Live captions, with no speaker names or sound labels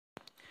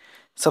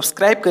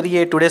Subscribe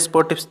करिए today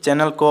sport tips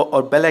channel को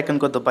और बेल आइकन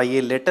को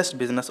दबाइए लेटेस्ट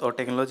बिजनेस और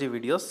टेक्नोलॉजी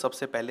वीडियोस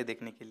सबसे पहले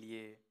देखने के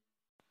लिए।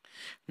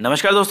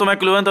 नमस्कार दोस्तों, मैं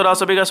कुलवंत और आप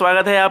सभी का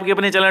स्वागत है आपके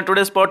अपने चैनल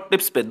टुडे स्पॉट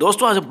टिप्स पे।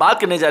 दोस्तों आज हम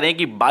बात करने जा रहे हैं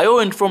कि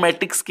बायो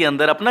इन्फॉर्मेटिक्स के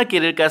अंदर अपना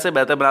करियर कैसे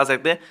बेहतर बना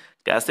सकते हैं,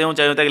 कैसे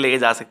ऊंचाइयों तक लेके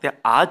जा सकते हैं।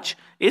 आज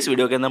इस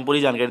वीडियो के अंदर हम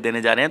पूरी जानकारी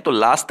देने जा रहे हैं, तो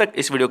लास्ट तक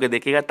इस वीडियो को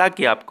देखिएगा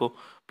ताकि आपको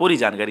पूरी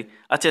जानकारी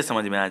अच्छे से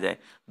समझ में आ जाए।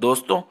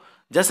 दोस्तों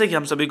जैसे कि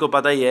हम सभी को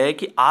पता ही है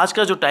कि आज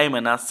का जो टाइम है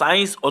ना,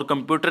 साइंस और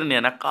कंप्यूटर ने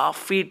ना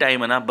काफ़ी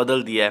टाइम है ना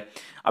बदल दिया है।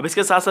 अब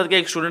इसके साथ साथ क्या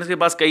एक स्टूडेंट्स के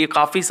पास कई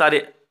काफ़ी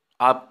सारे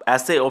आप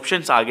ऐसे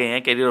ऑप्शंस आ गए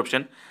हैं, करियर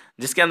ऑप्शन,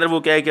 जिसके अंदर वो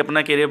क्या है कि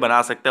अपना करियर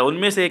बना सकता है।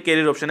 उनमें से एक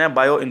करियर ऑप्शन है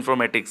बायो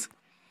इन्फॉर्मेटिक्स।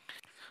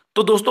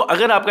 तो दोस्तों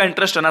अगर आपका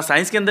इंटरेस्ट है ना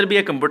साइंस के अंदर भी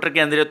है, कंप्यूटर के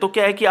अंदर है, तो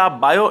क्या है कि आप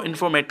बायो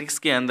इन्फॉर्मेटिक्स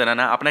के अंदर है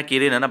ना अपना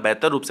करियर है ना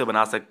बेहतर रूप से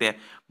बना सकते हैं।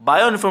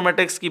 बायो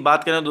इन्फॉर्मेटिक्स की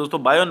बात करें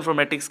दोस्तों, बायो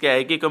इन्फॉर्मेटिक्स क्या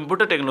है कि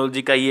कंप्यूटर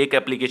टेक्नोलॉजी का ये एक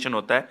एप्लीकेशन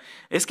होता है।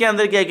 इसके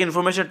अंदर क्या है कि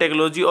इन्फॉर्मेशन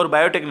टेक्नोलॉजी और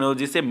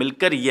बायोटेक्नोलॉजी से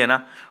मिलकर ये है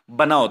ना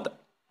बना होता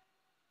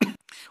है,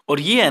 और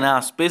ये है ना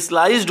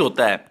स्पेशलाइज्ड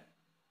होता है।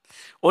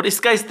 और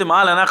इसका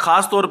इस्तेमाल है ना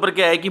खास तौर पर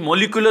क्या है कि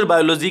मॉलिक्यूलर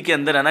बायोलॉजी के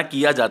अंदर है ना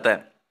किया जाता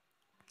है।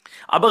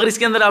 अब अगर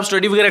इसके अंदर आप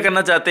स्टडी वगैरह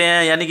करना चाहते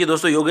हैं, यानी कि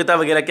दोस्तों योग्यता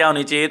वगैरह क्या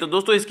होनी चाहिए, तो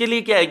दोस्तों इसके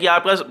लिए क्या है कि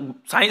आपका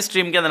साइंस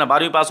स्ट्रीम के अंदर ना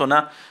 12वीं पास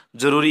होना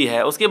जरूरी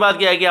है। उसके बाद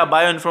क्या है कि आप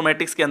बायो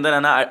इन्फॉर्मेटिक्स के अंदर है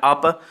ना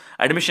आप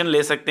एडमिशन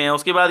ले सकते हैं।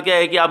 उसके बाद क्या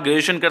है कि आप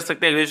ग्रेजुएशन कर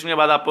सकते हैं। ग्रेजुएशन के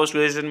बाद आप पोस्ट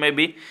ग्रेजुएशन में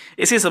भी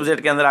इसी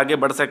सब्जेक्ट के अंदर आगे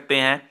बढ़ सकते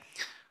हैं।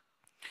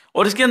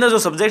 और इसके अंदर जो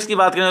सब्जेक्ट्स की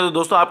बात करें तो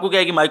दोस्तों आपको क्या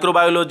है कि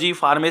microbiology,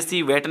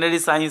 pharmacy, veterinary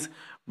science,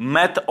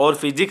 math और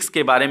फिजिक्स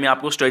के बारे में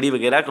आपको स्टडी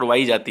वगैरह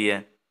करवाई जाती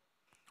है,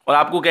 और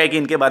आपको क्या है कि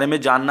इनके बारे में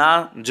जानना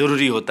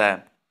जरूरी होता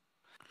है।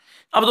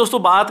 अब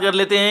दोस्तों बात कर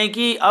लेते हैं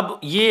कि अब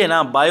ये है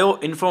ना बायो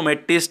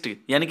इन्फॉर्मेटिस्ट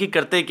यानी कि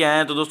करते क्या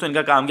हैं। तो दोस्तों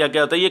इनका काम क्या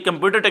क्या होता है, ये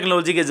कंप्यूटर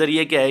टेक्नोलॉजी के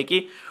जरिए क्या है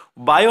कि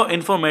बायो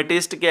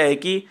इन्फॉर्मेटिस्ट क्या है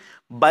कि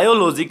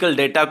बायोलॉजिकल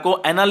डेटा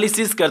को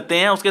एनालिसिस करते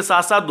हैं। उसके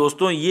साथ साथ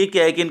दोस्तों ये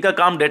क्या है कि इनका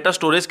काम डेटा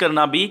स्टोरेज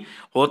करना भी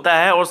होता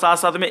है, और साथ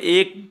साथ में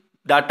एक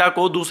डाटा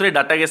को दूसरे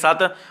डाटा के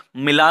साथ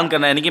मिलान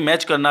करना यानी कि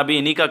मैच करना भी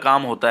इन्हीं का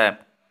काम होता है।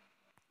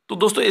 तो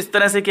दोस्तों इस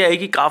तरह से क्या है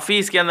कि काफ़ी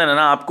इसके अंदर है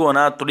ना आपको है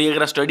ना थोड़ी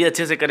अगर स्टडी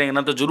अच्छे से करेंगे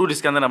ना तो जरूर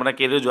इसके अंदर अपना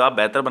करियर जो आप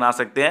बेहतर बना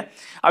सकते हैं।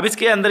 अब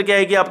इसके अंदर क्या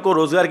है कि आपको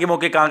रोजगार के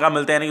मौके कहाँ कहाँ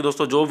मिलते हैं, यानी कि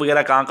दोस्तों जॉब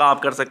वगैरह कहाँ कहाँ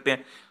आप कर सकते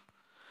हैं।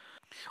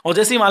 और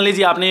जैसे ही मान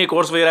लीजिए आपने ये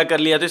कोर्स वगैरह कर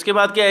लिया, तो इसके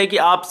बाद क्या है कि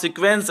आप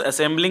सीक्वेंस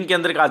असेंबलिंग के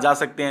अंदर कहाँ जा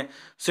सकते हैं,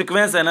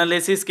 सीक्वेंस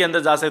एनालिसिस के अंदर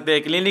जा सकते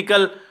हैं,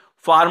 क्लिनिकल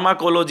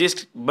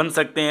फार्माकोलॉजिस्ट बन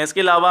सकते हैं।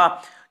 इसके अलावा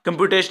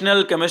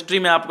कंप्यूटेशनल केमिस्ट्री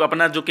में आप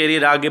अपना जो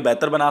करियर आगे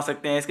बेहतर बना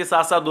सकते हैं। इसके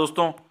साथ साथ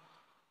दोस्तों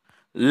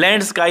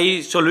लैंड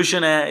स्काई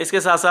सॉल्यूशन है, इसके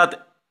साथ साथ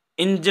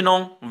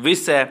इंजनो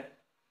विस है।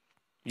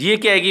 ये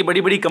क्या है कि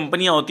बड़ी बड़ी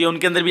कंपनियां होती हैं,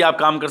 उनके अंदर भी आप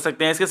काम कर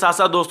सकते हैं। इसके साथ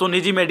साथ दोस्तों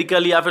निजी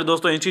मेडिकल या फिर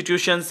दोस्तों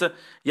इंस्टीट्यूशंस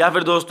या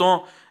फिर दोस्तों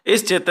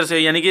इस क्षेत्र से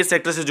यानी कि इस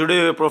सेक्टर से जुड़े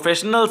हुए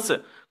प्रोफेशनल्स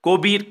को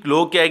भी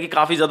लोग क्या है कि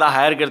काफ़ी ज़्यादा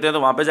हायर करते हैं, तो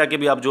वहाँ पे जाके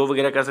भी आप जॉब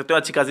वगैरह कर सकते हो,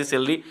 अच्छी खासी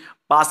सैलरी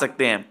पा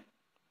सकते हैं।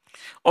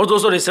 और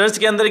दोस्तों रिसर्च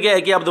के अंदर क्या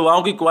है कि आप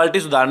दवाओं की क्वालिटी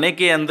सुधारने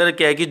के अंदर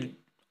क्या है कि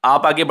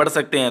आप आगे बढ़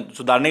सकते हैं,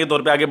 सुधारने के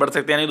तौर पे आगे बढ़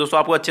सकते हैं, यानी दोस्तों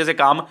आपको अच्छे से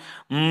काम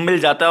मिल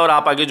जाता है और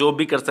आप आगे जॉब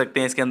भी कर सकते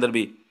हैं इसके अंदर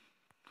भी।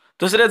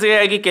 तो इस तरह से क्या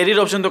है कि कैरियर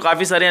ऑप्शन तो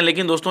काफ़ी सारे हैं,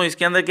 लेकिन दोस्तों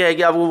इसके अंदर क्या है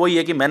कि आपको वही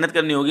है कि मेहनत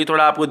करनी होगी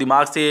थोड़ा, आपको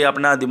दिमाग से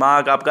अपना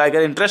दिमाग आपका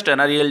अगर इंटरेस्ट है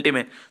ना रियलिटी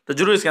में, तो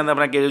जरूर इसके अंदर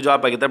अपना कैरियर जो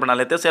आप बेहतर बना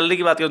लेते हैं। सैलरी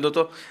की बात करें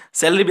दोस्तों,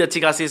 सैलरी भी अच्छी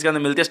खासी इसके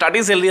अंदर मिलती है,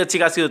 स्टार्टिंग सैलरी अच्छी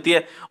खासी होती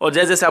है, और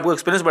जैसे जैसे आपको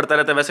एक्सपीरियंस बढ़ता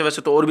रहता है वैसे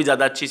वैसे तो और भी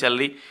ज़्यादा अच्छी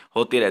सैलरी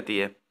होती रहती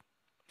है।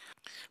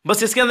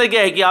 बस इसके अंदर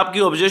क्या है कि आपकी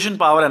ऑब्जर्वेशन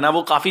पावर है ना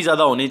वो काफ़ी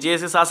ज़्यादा होनी चाहिए।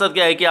 इसके साथ साथ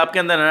क्या है कि आपके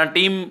अंदर है ना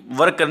टीम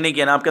वर्क करने की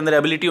है ना आपके अंदर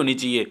एबिलिटी होनी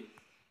चाहिए।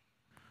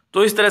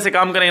 तो इस तरह से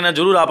काम करेंगे ना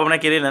जरूर आप अपना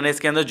करियर है ना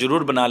इसके अंदर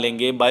जरूर बना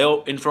लेंगे बायो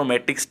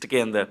इन्फॉर्मेटिक्स के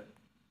अंदर।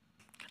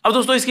 अब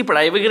दोस्तों इसकी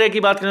पढ़ाई वगैरह की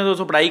बात करें तो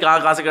दोस्तों पढ़ाई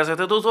कहाँ कहाँ से कर सकते हैं,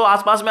 तो दोस्तों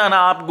आसपास में आना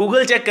आप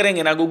गूगल चेक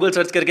करेंगे ना, गूगल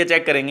सर्च करके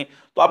चेक करेंगे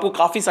तो आपको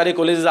काफ़ी सारे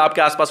कॉलेजेस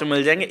आपके आसपास में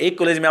मिल जाएंगे। एक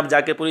कॉलेज में आप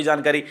जाके पूरी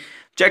जानकारी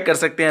चेक कर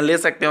सकते हैं, ले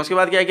सकते हैं। उसके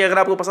बाद क्या है कि अगर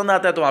आपको पसंद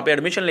आता है तो वहाँ पे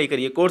एडमिशन ले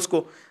करिए, कोर्स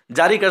को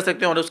जारी कर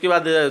सकते हैं, और उसके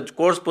बाद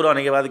कोर्स पूरा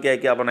होने के बाद क्या है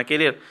कि आप अपना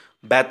करियर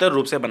बेहतर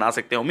रूप से बना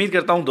सकते हैं। उम्मीद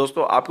करता हूँ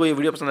दोस्तों आपको ये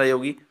वीडियो पसंद आई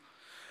होगी।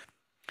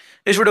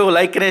 इस वीडियो को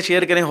लाइक करें,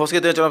 शेयर करें, हो सके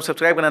तो चैनल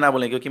सब्सक्राइब करना ना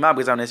भूलें, क्योंकि मैं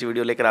आपके सामने ऐसी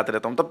वीडियो लेकर आते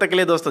रहता हूँ। तब तक के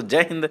लिए दोस्तों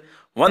जय हिंद,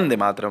 वंदे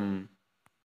मातरम।